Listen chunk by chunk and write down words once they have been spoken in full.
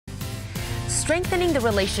Strengthening the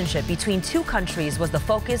relationship between two countries was the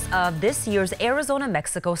focus of this year's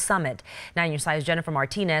Arizona-Mexico summit. 9 News 5's Jennifer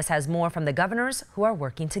Martinez has more from the governors who are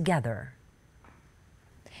working together.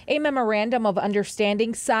 A memorandum of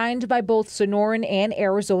understanding signed by both Sonoran and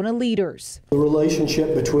Arizona leaders. The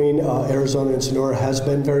relationship between Arizona and Sonora has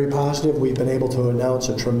been very positive. We've been able to announce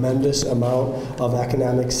a tremendous amount of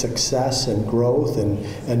economic success and growth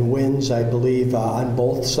and wins, I believe, on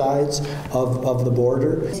both sides of the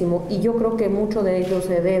border.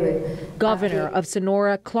 Governor of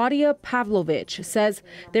Sonora, Claudia Pavlovich, says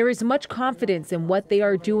there is much confidence in what they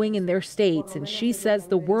are doing in their states, and she says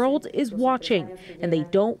the world is watching and they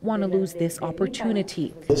don't want to lose this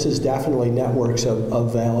opportunity. This is definitely networks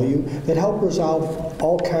of value that help resolve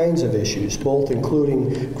all kinds of issues, both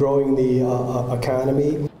including growing the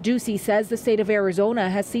economy. Ducey says the state of Arizona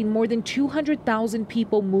has seen more than 200,000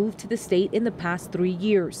 people move to the state in the past 3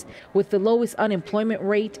 years, with the lowest unemployment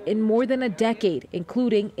rate in more than a decade,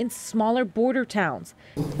 including in smaller border towns.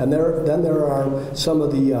 And then there are some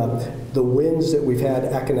of the wins that we've had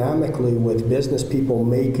economically with business people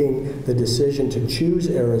making the decision to choose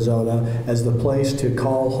Arizona as the place to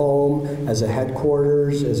call home, as a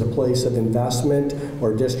headquarters, as a place of investment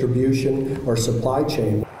or distribution or supply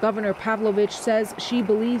chain. Governor Pavlovich says she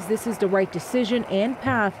believes this is the right decision and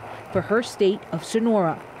path for her state of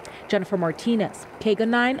Sonora. Jennifer Martinez, KGUN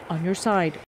 9 on your side.